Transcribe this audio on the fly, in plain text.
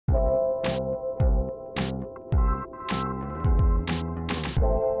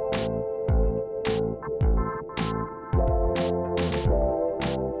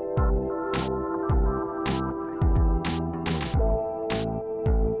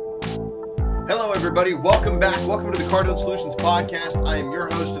Hello, everybody. Welcome back. Welcome to the Cardone Solutions Podcast. I am your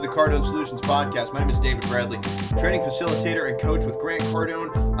host of the Cardone Solutions Podcast. My name is David Bradley, training facilitator and coach with Grant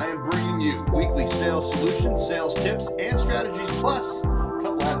Cardone. I am bringing you weekly sales solutions, sales tips, and strategies, plus a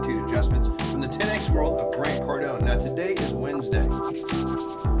couple attitude adjustments from the 10X world of Grant Cardone. Now, today is Wednesday.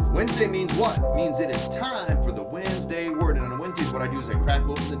 Wednesday means what? It means it is time for the Wednesday word. And on Wednesdays, what I do is I crack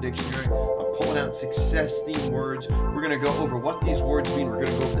open the dictionary. I'm pulling out success theme words. We're going to go over what these words mean. We're going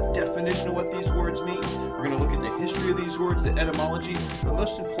to go over the definition of what these words mean. We're going to look at the history of these words, the etymology, but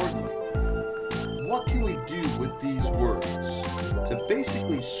most importantly, what can we do with these words to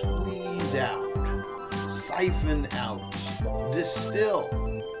basically squeeze out, siphon out, distill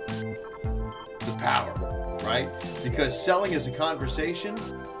the power, right? Because selling is a conversation.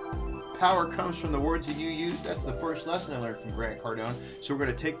 Power comes from the words that you use. That's the first lesson I learned from Grant Cardone. So we're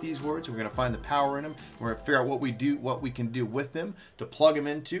going to take these words, we're going to find the power in them, we're going to figure out what we can do with them to plug them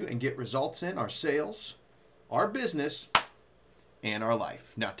into and get results in our sales, our business, and our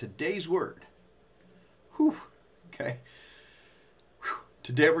life. Now, today's word. Okay.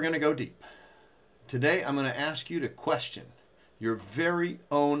 Today we're going to go deep. Today I'm going to ask you to question your very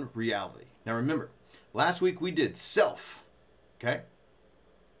own reality. Now remember, last week we did self. Okay?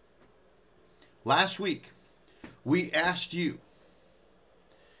 Last week, we asked you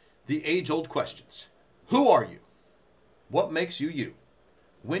the age-old questions. Who are you? What makes you you?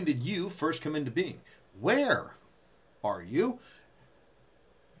 When did you first come into being? Where are you?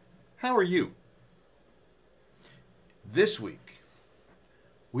 How are you? This week,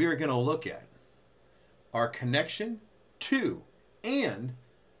 we are going to look at our connection to and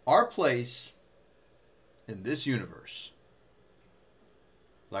our place in this universe.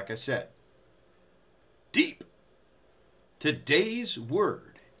 Like I said, deep. Today's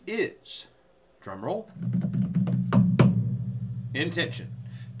word is, drumroll, intention.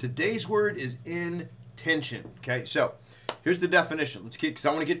 Today's word is intention. Okay, so here's the definition. Let's get, because I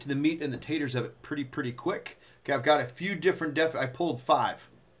want to get to the meat and the taters of it pretty quick. Okay, I've got a few different I pulled 5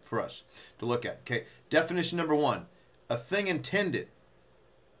 for us to look at. Okay, definition number 1, a thing intended,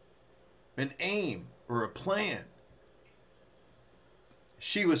 an aim or a plan.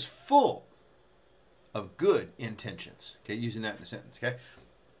 She was full of good intentions. Okay, using that in a sentence. Okay.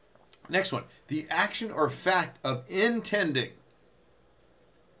 Next one, the action or fact of intending.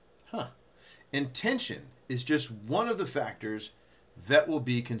 Intention is just one of the factors that will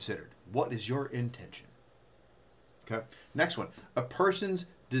be considered. What is your intention? Okay. Next one, a person's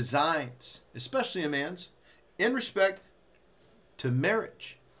designs, especially a man's, in respect to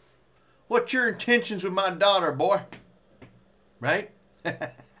marriage. What's your intentions with my daughter, boy? Right?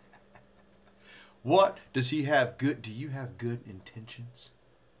 What does he have good? Do you have good intentions,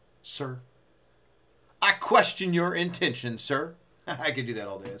 sir? I question your intentions, sir. I could do that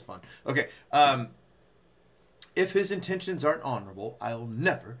all day. That's fun. Okay. If his intentions aren't honorable, I'll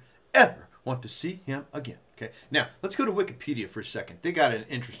never, ever want to see him again. Okay. Now, let's go to Wikipedia for a second. They got an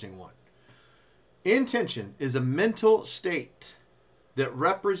interesting one. Intention is a mental state that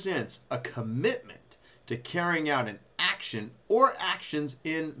represents a commitment to carrying out an action or actions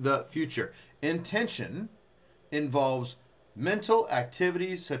in the future. Intention involves mental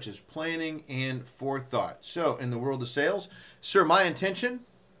activities such as planning and forethought. So, in the world of sales, sir, my intention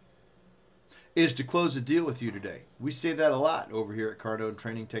is to close a deal with you today. We say that a lot over here at Cardone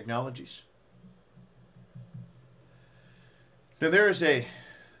Training Technologies. Now, there is a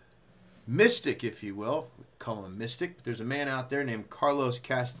mystic, if you will. We call him a mystic. But there's a man out there named Carlos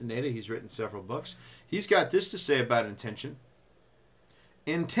Castaneda. He's written several books. He's got this to say about intention.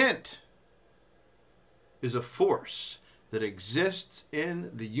 Intent is a force that exists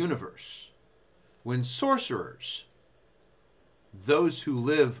in the universe. When sorcerers, those who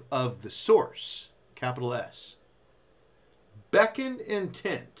live of the source, capital S, beckon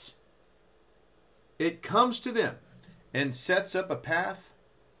intent, it comes to them and sets up a path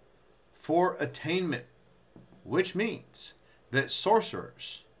for attainment, which means that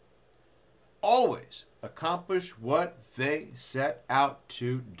sorcerers always accomplish what they set out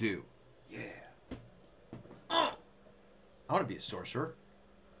to do. Yeah. I want to be a sorcerer.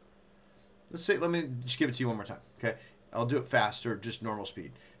 Let me just give it to you one more time. Okay. I'll do it faster, just normal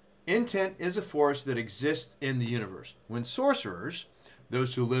speed. Intent is a force that exists in the universe. When sorcerers,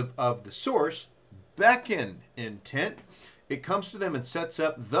 those who live of the source, beckon intent, it comes to them and sets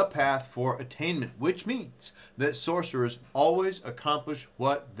up the path for attainment, which means that sorcerers always accomplish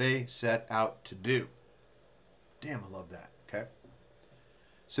what they set out to do. Damn, I love that. Okay.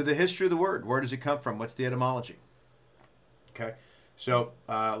 So the history of the word, where does it come from? What's the etymology? Okay, so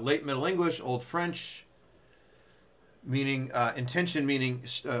late Middle English, Old French, meaning intention, meaning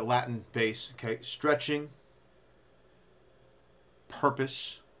Latin base. Okay, stretching,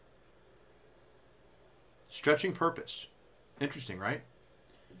 purpose. Stretching purpose. Interesting, right?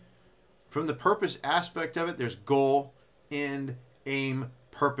 From the purpose aspect of it, there's goal, end, aim,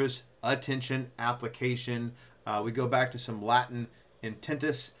 purpose, attention, application. We go back to some Latin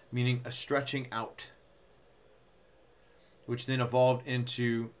intentus, meaning a stretching out, which then evolved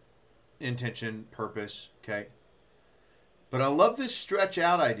into intention, purpose, okay? But I love this stretch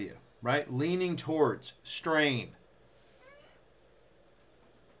out idea, right? Leaning towards, strain.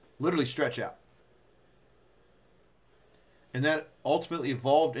 Literally stretch out. And that ultimately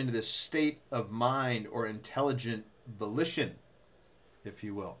evolved into this state of mind or intelligent volition, if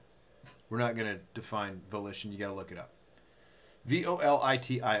you will. We're not going to define volition. You got to look it up.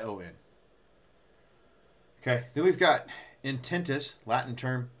 V-O-L-I-T-I-O-N. Okay, then we've got intentus, Latin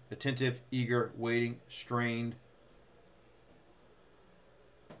term, attentive, eager, waiting, strained.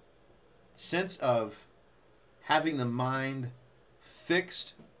 Sense of having the mind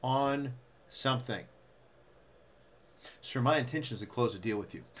fixed on something. Sir, my intention is to close a deal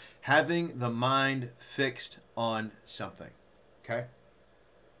with you. Having the mind fixed on something. Okay?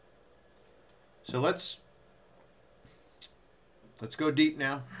 So let's go deep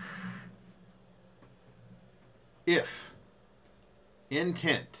now. If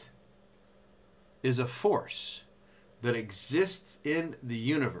intent is a force that exists in the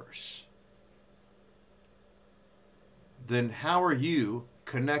universe, then how are you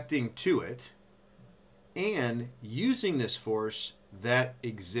connecting to it and using this force that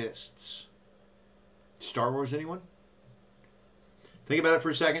exists? Star Wars, anyone? Think about it for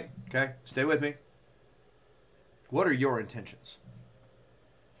a second, okay? Stay with me. What are your intentions?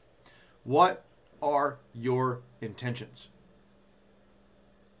 What are your intentions?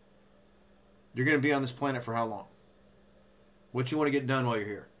 You're going to be on this planet for how long? What you want to get done while you're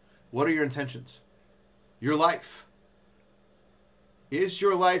here? What are your intentions? Your life. Is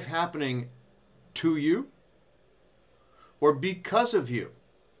your life happening to you or because of you?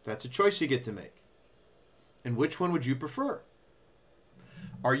 That's a choice you get to make. And which one would you prefer?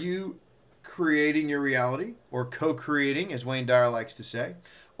 Are you creating your reality, or co-creating, as Wayne Dyer likes to say?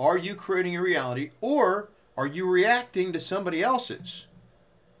 Are you creating a reality, or are you reacting to somebody else's?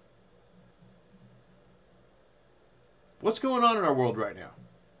 What's going on in our world right now?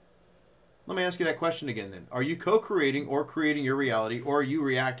 Let me ask you that question again then. Are you co-creating or creating your reality, or are you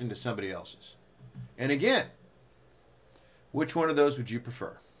reacting to somebody else's? And again, which one of those would you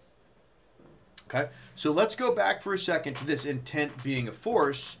prefer? Okay, so let's go back for a second to this intent being a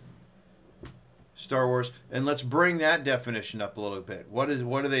force, Star Wars, and let's bring that definition up a little bit. What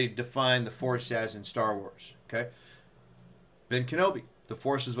do they define the force as in Star Wars? Okay, Ben Kenobi, the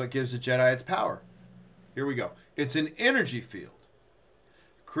force is what gives the Jedi its power. Here we go. It's an energy field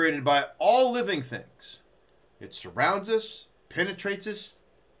created by all living things. It surrounds us, penetrates us,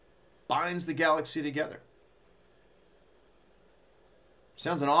 binds the galaxy together.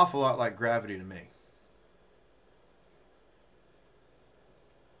 Sounds an awful lot like gravity to me.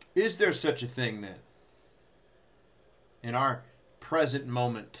 Is there such a thing then, in our present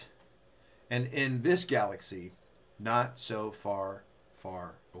moment and in this galaxy, not so far,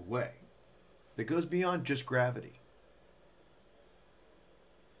 far away, that goes beyond just gravity?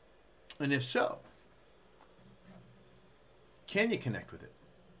 And if so, can you connect with it?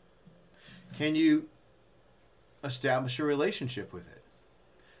 Can you establish a relationship with it?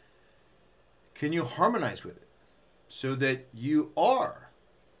 Can you harmonize with it so that you are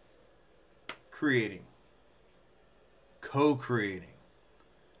creating, co-creating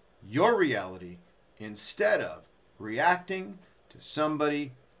your reality instead of reacting to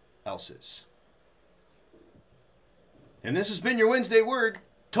somebody else's? And this has been your Wednesday Word.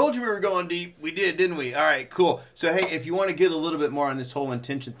 Told you we were going deep. We did, didn't we? All right, cool. So, hey, if you want to get a little bit more on this whole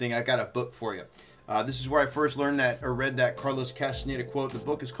intention thing, I got a book for you. This is where I first learned that, or read that Carlos Castaneda quote. The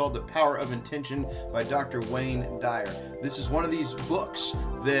book is called The Power of Intention by Dr. Wayne Dyer. This is one of these books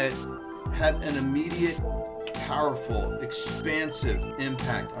that had an immediate, powerful, expansive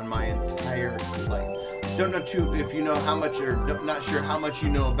impact on my entire life. Don't know if you know how much, or not sure how much you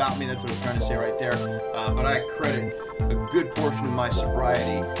know about me. That's what I was trying to say right there. But I credit a good portion of my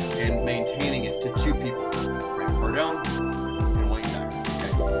sobriety and maintaining it to two people, Grant Cardone and Wayne Dyer.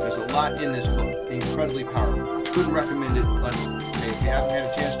 Okay? There's a lot in this book, incredibly powerful. Couldn't recommend it enough. Okay, if you haven't had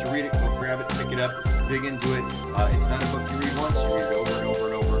a chance to read it, go grab it, pick it up, dig into it. It's not a book you read once, you read it over and over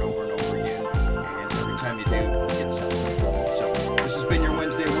and over and over and over again. And every time you do, you get something. So this has been your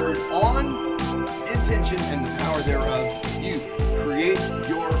Wednesday Word on intention and the power thereof. You create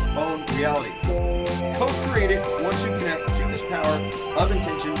your own reality. co-create it once you connect to this power of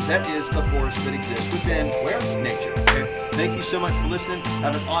intention that is the force that exists within, where? Nature. Okay? Thank you so much for listening.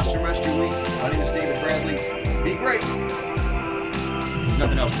 Have an awesome rest of your week. My name is David Bradley. Be great. There's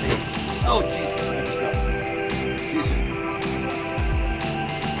nothing else to be. Oh, geez.